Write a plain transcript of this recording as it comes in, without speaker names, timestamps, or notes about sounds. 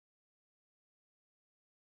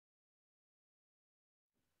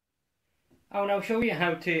I'll now show you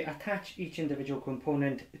how to attach each individual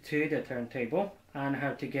component to the turntable and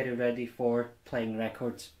how to get it ready for playing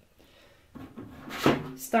records.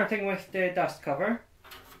 Starting with the dust cover,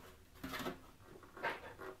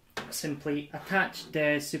 simply attach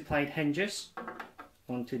the supplied hinges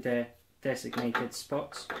onto the designated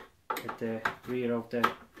spots at the rear of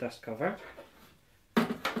the dust cover,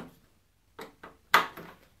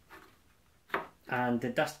 and the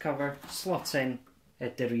dust cover slots in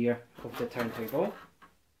at the rear of the turntable,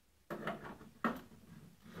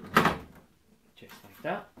 just like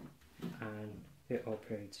that, and it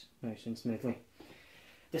operates nice and smoothly.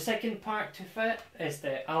 The second part to fit is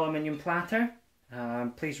the aluminium platter.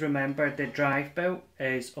 Please remember the drive belt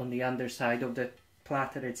is on the underside of the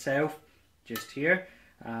platter itself, just here.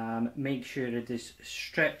 Make sure it is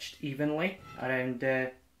stretched evenly around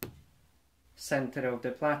the center of the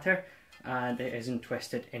platter and it isn't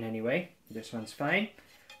twisted in any way. This one's fine.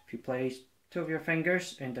 If you place two of your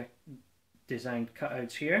fingers in the designed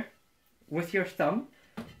cutouts here, with your thumb,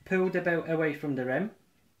 pull the belt away from the rim,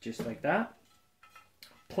 just like that.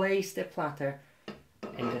 Place the platter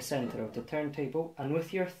in the center of the turntable, and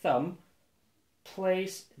with your thumb,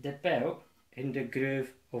 place the belt in the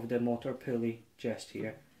groove of the motor pulley just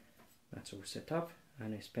here. That's all set up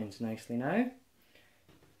and it spins nicely now.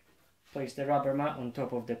 Place the rubber mat on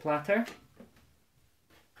top of the platter.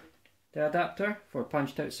 The adapter for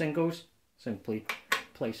punched out singles, simply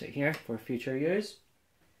place it here for future use.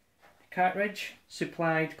 The cartridge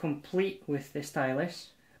supplied complete with the stylus.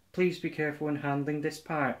 Please be careful when handling this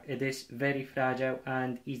part, it is very fragile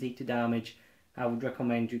and easy to damage. I would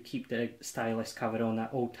recommend you keep the stylus cover on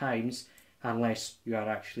at all times unless you are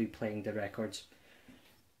actually playing the records.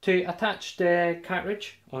 To attach the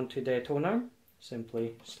cartridge onto the tone arm,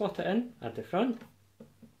 simply slot it in at the front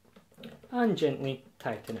and gently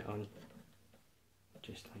tighten it on,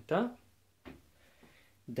 just like that.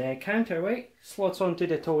 The counterweight slots onto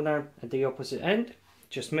the tone arm at the opposite end.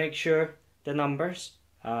 Just make sure the numbers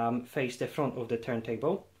face the front of the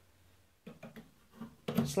turntable.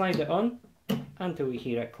 Slide it on until we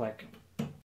hear it click.